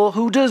people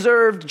who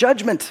deserved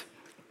judgment.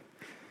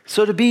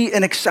 So to be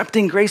an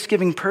accepting,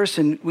 grace-giving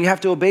person, we have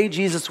to obey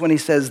Jesus when he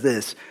says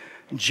this: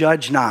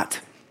 judge not.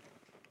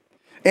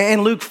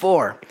 In Luke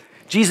 4,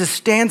 Jesus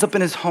stands up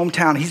in his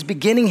hometown. He's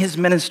beginning his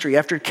ministry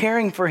after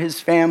caring for his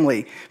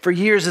family for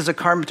years as a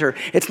carpenter.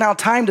 It's now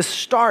time to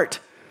start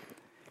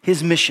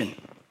his mission.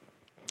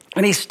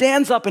 And he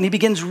stands up and he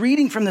begins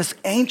reading from this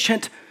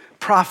ancient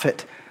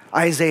prophet,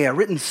 Isaiah,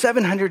 written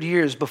 700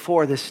 years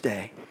before this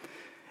day.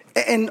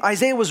 And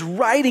Isaiah was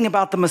writing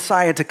about the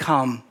Messiah to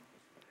come.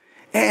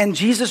 And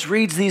Jesus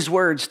reads these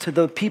words to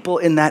the people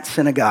in that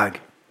synagogue.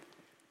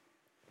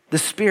 The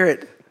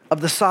Spirit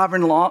of the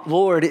sovereign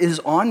Lord is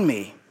on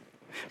me,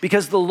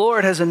 because the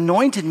Lord has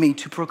anointed me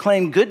to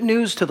proclaim good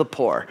news to the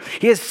poor.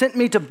 He has sent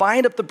me to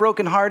bind up the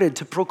brokenhearted,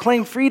 to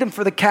proclaim freedom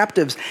for the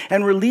captives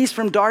and release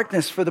from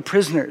darkness for the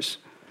prisoners,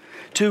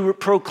 to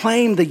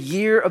proclaim the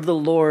year of the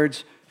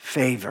Lord's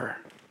favor.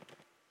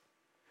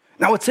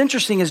 Now, what's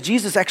interesting is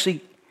Jesus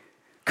actually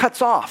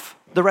cuts off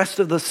the rest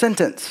of the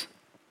sentence.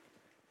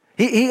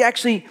 He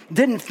actually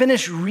didn't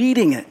finish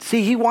reading it.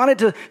 See, he wanted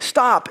to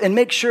stop and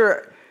make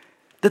sure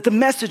that the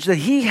message that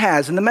he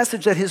has and the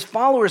message that his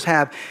followers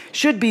have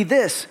should be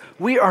this: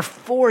 we are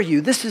for you.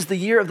 This is the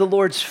year of the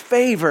Lord's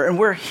favor, and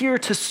we're here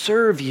to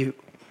serve you.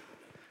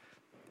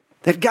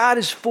 That God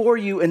is for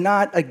you and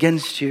not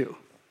against you.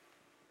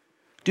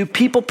 Do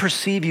people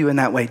perceive you in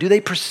that way? Do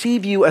they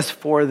perceive you as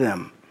for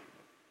them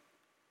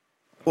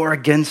or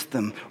against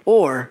them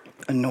or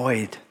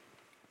annoyed,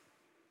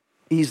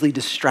 easily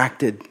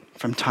distracted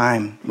from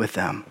time with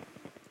them?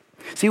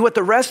 See what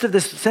the rest of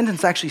this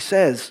sentence actually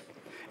says.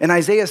 In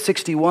Isaiah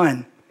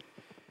 61,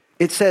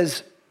 it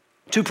says,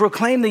 to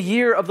proclaim the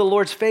year of the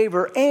Lord's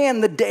favor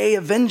and the day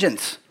of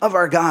vengeance of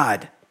our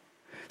God.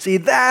 See,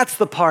 that's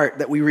the part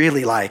that we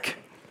really like.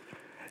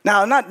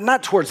 Now,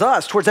 not towards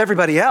us, towards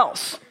everybody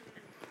else.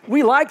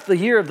 We like the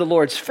year of the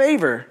Lord's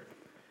favor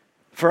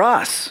for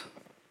us.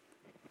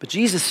 But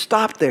Jesus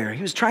stopped there.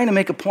 He was trying to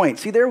make a point.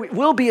 See, there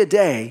will be a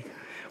day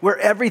where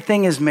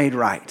everything is made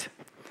right.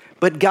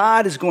 But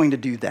God is going to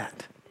do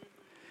that.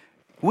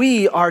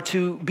 We are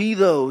to be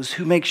those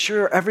who make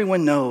sure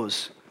everyone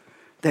knows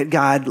that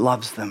God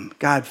loves them.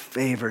 God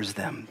favors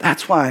them.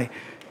 That's why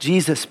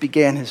Jesus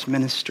began his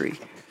ministry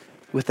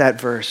with that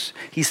verse.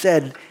 He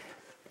said,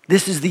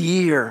 this is the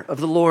year of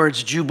the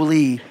Lord's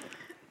Jubilee.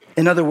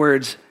 In other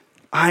words,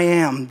 I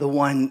am the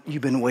one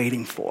you've been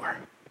waiting for.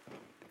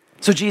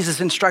 So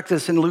Jesus instructs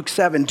us in Luke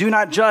 7, do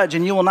not judge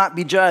and you will not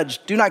be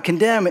judged. Do not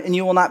condemn and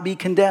you will not be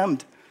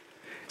condemned.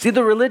 See,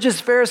 the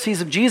religious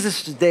Pharisees of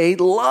Jesus' day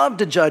loved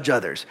to judge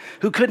others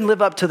who couldn't live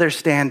up to their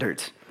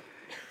standards.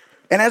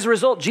 And as a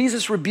result,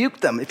 Jesus rebuked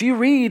them. If you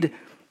read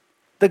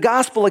the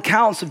gospel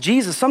accounts of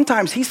Jesus,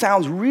 sometimes he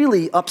sounds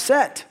really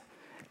upset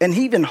and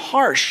even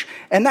harsh.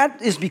 And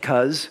that is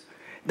because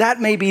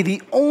that may be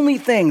the only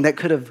thing that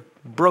could have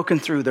broken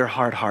through their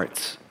hard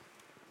hearts.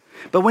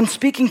 But when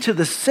speaking to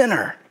the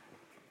sinner,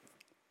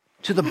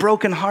 to the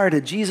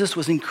brokenhearted, Jesus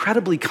was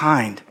incredibly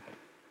kind.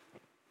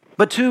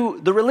 But to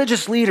the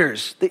religious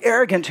leaders, the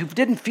arrogant who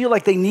didn't feel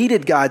like they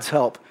needed God's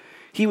help,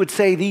 he would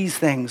say these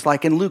things,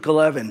 like in Luke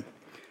 11.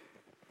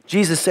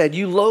 Jesus said,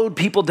 you load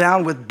people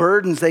down with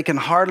burdens they can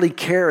hardly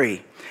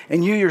carry,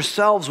 and you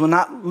yourselves will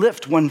not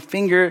lift one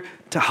finger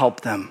to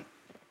help them.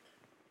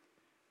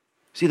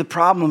 See, the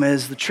problem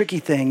is, the tricky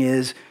thing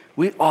is,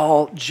 we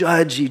all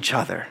judge each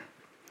other,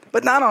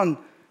 but not on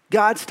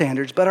God's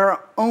standards, but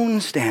our own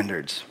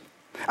standards.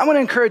 I want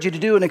to encourage you to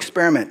do an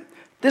experiment.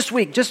 This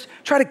week, just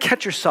try to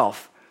catch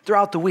yourself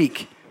throughout the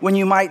week when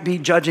you might be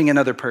judging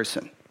another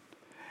person.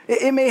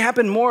 It may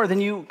happen more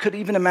than you could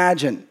even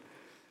imagine,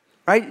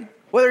 right?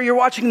 Whether you're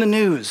watching the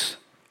news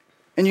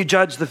and you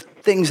judge the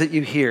things that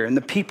you hear and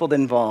the people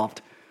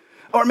involved.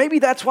 Or maybe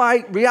that's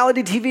why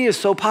reality TV is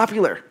so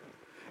popular.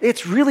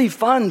 It's really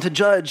fun to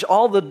judge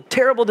all the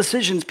terrible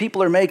decisions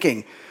people are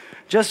making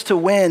just to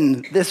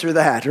win this or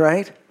that,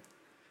 right?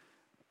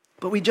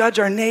 But we judge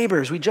our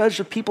neighbors. We judge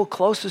the people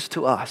closest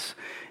to us.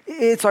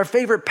 It's our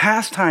favorite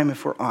pastime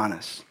if we're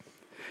honest.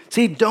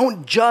 See,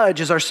 don't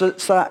judge is our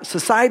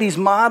society's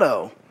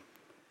motto.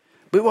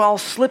 But we'll all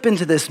slip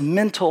into this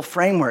mental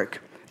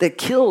framework that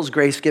kills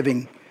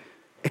grace-giving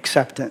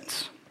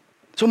acceptance.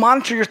 So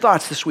monitor your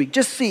thoughts this week.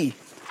 Just see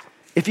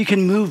if you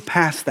can move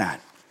past that.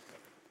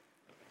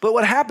 But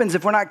what happens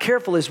if we're not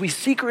careful is we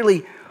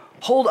secretly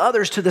hold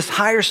others to this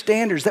higher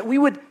standards that we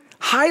would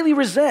highly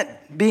resent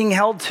being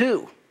held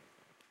to.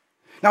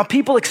 Now,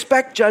 people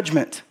expect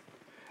judgment,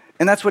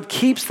 and that's what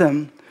keeps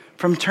them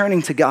from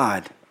turning to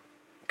God,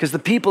 because the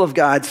people of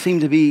God seem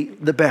to be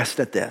the best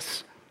at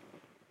this.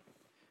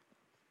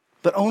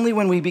 But only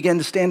when we begin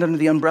to stand under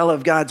the umbrella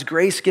of God's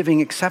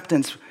grace-giving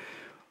acceptance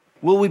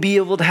will we be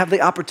able to have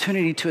the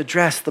opportunity to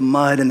address the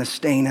mud and the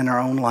stain in our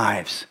own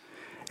lives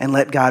and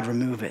let God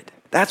remove it.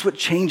 That's what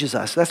changes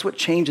us. That's what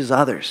changes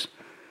others.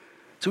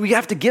 So we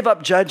have to give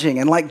up judging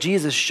and, like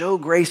Jesus, show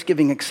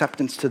grace-giving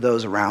acceptance to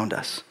those around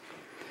us.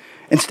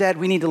 Instead,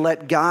 we need to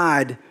let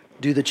God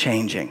do the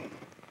changing.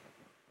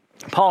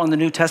 Paul in the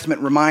New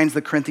Testament reminds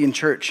the Corinthian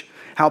church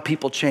how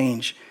people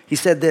change. He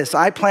said this,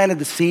 I planted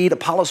the seed,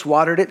 Apollos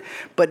watered it,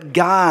 but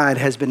God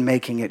has been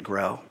making it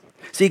grow.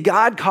 See,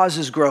 God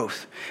causes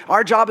growth.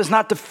 Our job is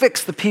not to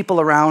fix the people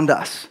around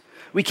us.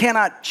 We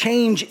cannot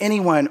change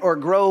anyone or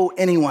grow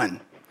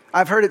anyone.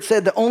 I've heard it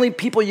said the only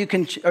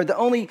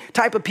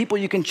type of people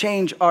you can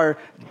change are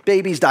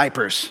babies'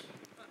 diapers.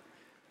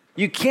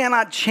 You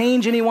cannot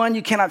change anyone.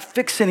 You cannot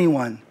fix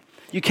anyone.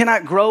 You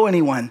cannot grow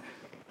anyone.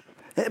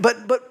 But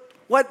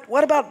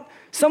what about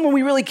someone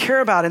we really care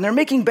about and they're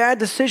making bad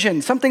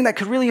decisions, something that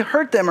could really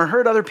hurt them or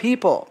hurt other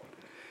people?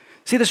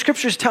 See, the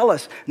scriptures tell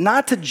us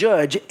not to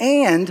judge,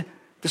 and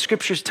the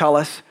scriptures tell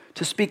us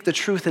to speak the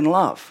truth in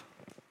love.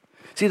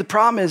 See, the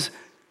problem is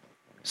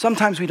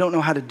sometimes we don't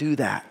know how to do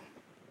that.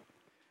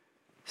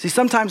 See,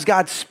 sometimes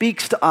God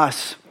speaks to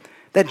us.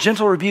 That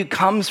gentle rebuke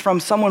comes from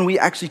someone we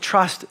actually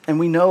trust and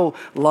we know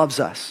loves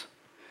us.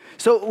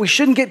 So we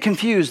shouldn't get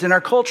confused. In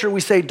our culture, we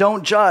say,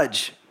 don't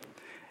judge.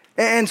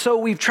 And so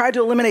we've tried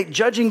to eliminate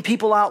judging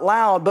people out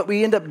loud, but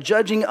we end up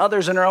judging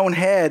others in our own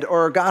head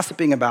or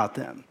gossiping about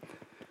them.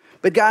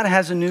 But God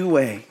has a new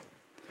way.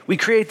 We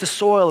create the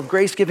soil of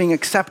grace-giving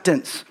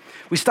acceptance.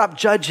 We stop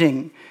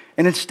judging,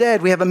 and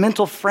instead we have a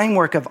mental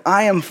framework of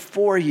I am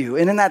for you.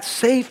 And in that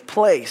safe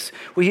place,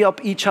 we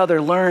help each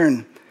other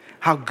learn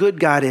how good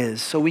God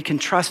is so we can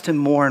trust him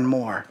more and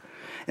more.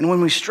 And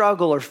when we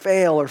struggle or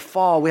fail or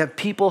fall, we have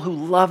people who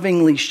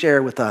lovingly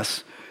share with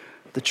us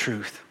the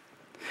truth.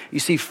 You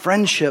see,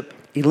 friendship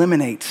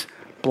eliminates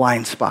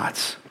blind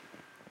spots.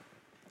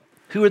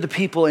 Who are the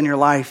people in your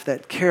life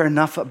that care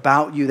enough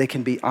about you they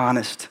can be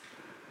honest?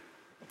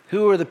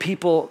 Who are the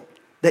people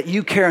that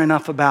you care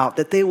enough about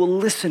that they will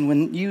listen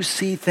when you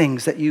see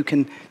things that you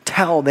can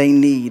tell they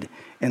need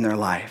in their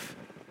life?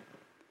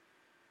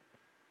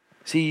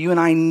 See, you and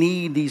I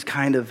need these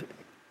kind of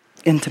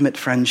intimate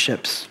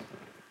friendships.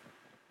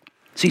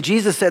 See,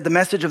 Jesus said the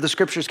message of the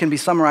scriptures can be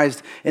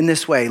summarized in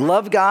this way: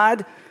 love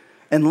God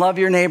and love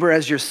your neighbor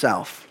as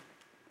yourself.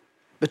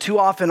 But too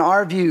often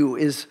our view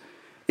is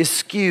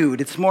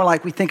skewed. It's more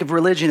like we think of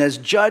religion as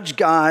judge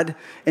God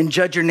and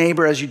judge your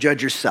neighbor as you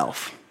judge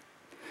yourself.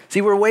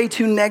 See, we're way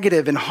too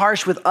negative and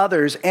harsh with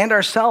others and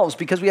ourselves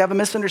because we have a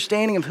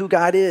misunderstanding of who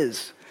God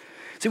is.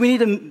 See, we need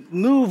to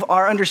move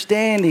our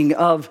understanding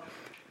of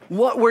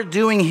what we're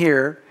doing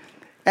here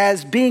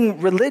as being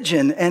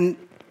religion and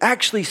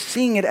actually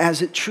seeing it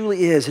as it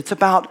truly is. It's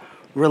about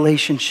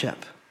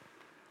relationship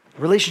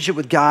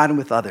with God and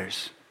with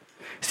others.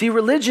 See,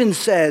 religion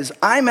says,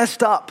 I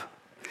messed up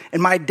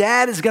and my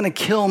dad is going to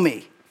kill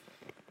me.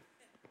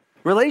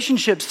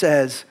 Relationship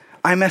says,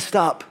 I messed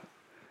up.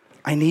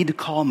 I need to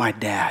call my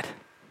dad.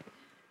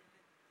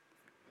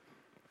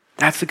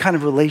 That's the kind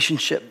of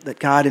relationship that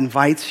God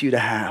invites you to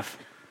have.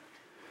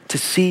 To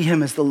see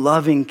him as the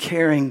loving,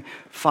 caring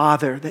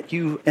Father that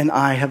you and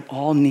I have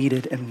all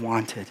needed and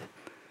wanted.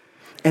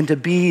 And to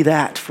be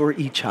that for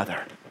each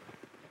other.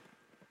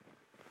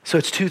 So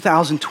it's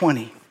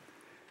 2020.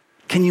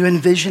 Can you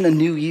envision a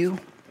new you?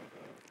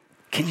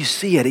 Can you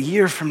see it a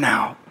year from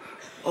now?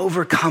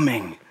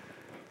 Overcoming,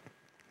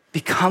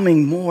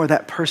 becoming more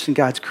that person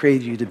God's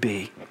created you to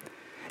be.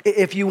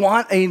 If you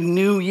want a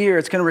new year,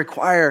 it's going to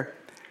require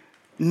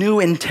new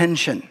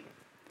intention.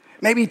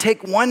 Maybe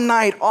take one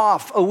night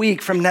off a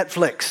week from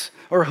Netflix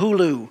or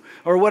Hulu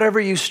or whatever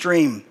you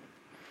stream.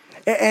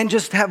 And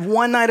just have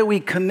one night a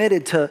week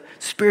committed to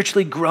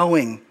spiritually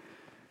growing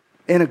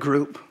in a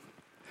group.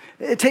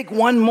 Take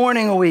one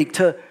morning a week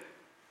to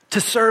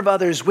serve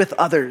others with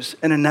others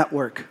in a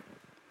network.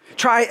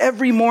 Try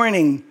every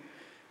morning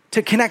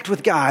to connect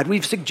with God.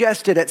 We've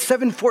suggested at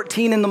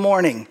 7:14 in the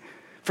morning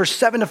for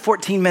 7 to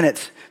 14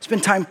 minutes,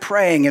 spend time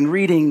praying and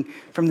reading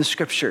from the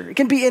scripture. It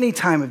can be any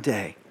time of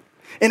day.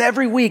 And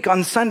every week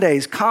on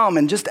Sundays, come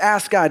and just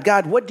ask God,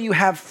 God, what do you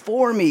have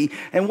for me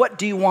and what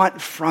do you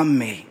want from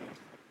me?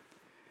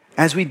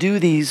 As we do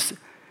these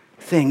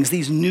things,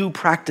 these new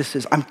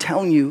practices, I'm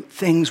telling you,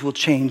 things will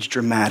change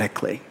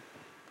dramatically.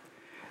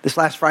 This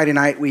last Friday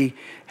night, we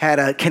had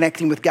a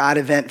Connecting with God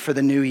event for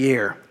the new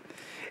year.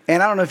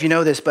 And I don't know if you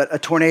know this, but a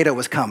tornado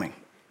was coming.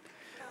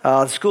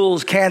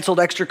 Schools canceled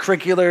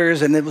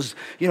extracurriculars, and it was,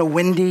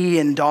 windy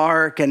and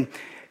dark.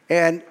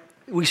 And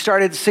we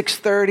started at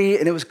 6:30,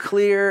 and it was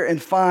clear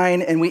and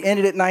fine. And we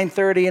ended at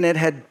 9:30, and it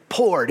had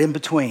poured in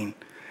between.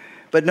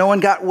 But no one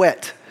got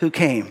wet who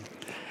came.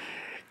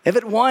 If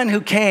it one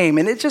who came,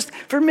 and it just,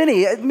 for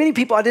many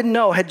people I didn't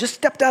know, had just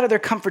stepped out of their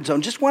comfort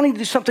zone, just wanting to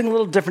do something a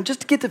little different,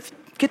 just to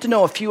get to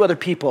know a few other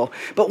people.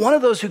 But one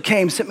of those who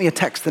came sent me a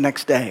text the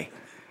next day.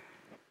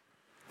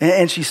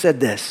 And she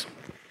said this: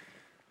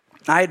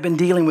 I had been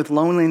dealing with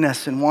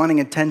loneliness and wanting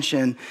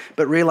attention,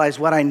 but realized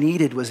what I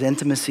needed was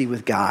intimacy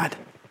with God.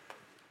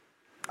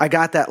 I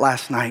got that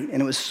last night,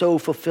 and it was so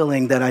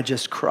fulfilling that I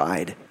just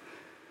cried.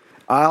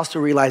 I also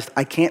realized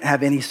I can't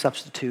have any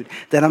substitute,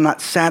 that I'm not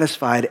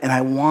satisfied, and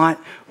I want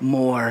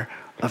more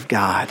of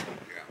God.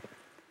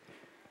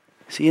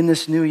 See, in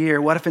this new year,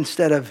 what if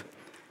instead of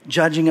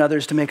judging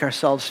others to make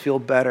ourselves feel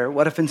better,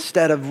 what if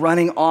instead of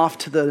running off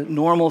to the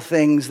normal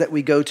things that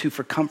we go to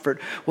for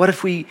comfort, what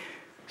if we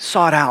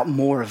sought out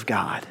more of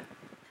God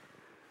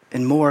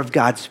and more of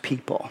God's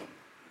people?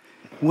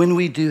 When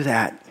we do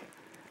that,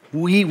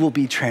 we will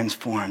be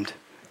transformed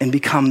and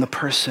become the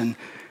person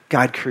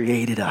God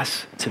created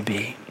us to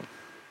be.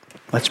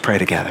 Let's pray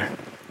together.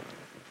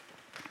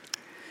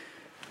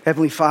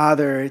 Heavenly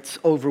Father, it's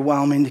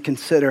overwhelming to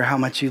consider how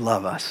much you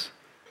love us.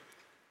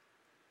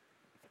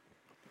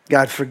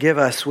 God, forgive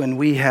us when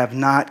we have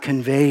not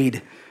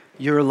conveyed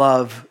your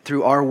love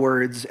through our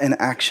words and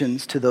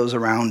actions to those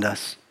around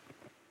us.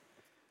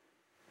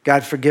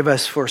 God, forgive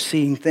us for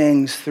seeing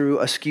things through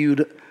a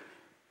skewed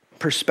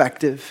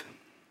perspective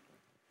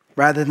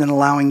rather than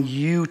allowing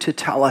you to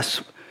tell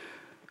us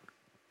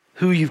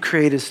who you've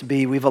created us to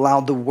be. We've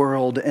allowed the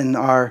world and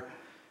our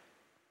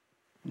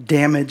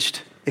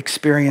damaged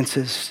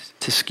experiences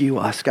to skew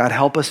us. God,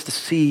 help us to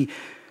see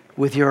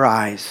with your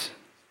eyes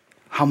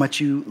how much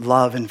you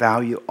love and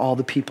value all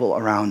the people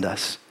around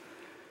us.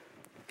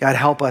 God,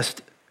 help us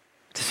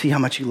to see how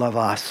much you love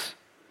us.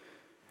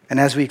 And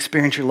as we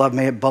experience your love,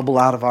 may it bubble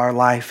out of our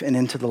life and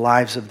into the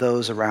lives of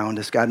those around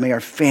us. God, may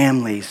our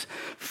families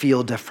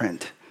feel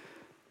different.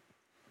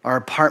 Our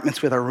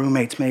apartments with our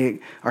roommates, may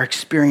our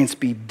experience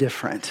be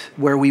different.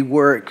 Where we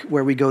work,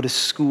 where we go to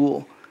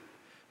school,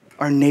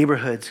 our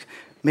neighborhoods,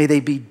 may they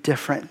be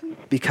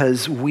different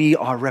because we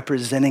are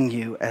representing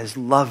you as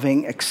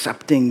loving,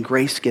 accepting,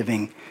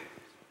 grace-giving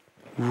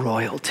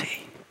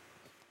royalty.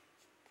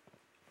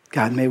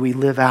 God, may we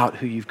live out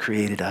who you've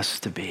created us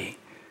to be,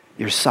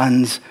 your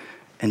sons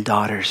and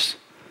daughters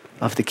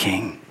of the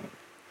King.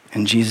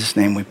 In Jesus'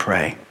 name we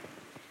pray,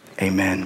 amen.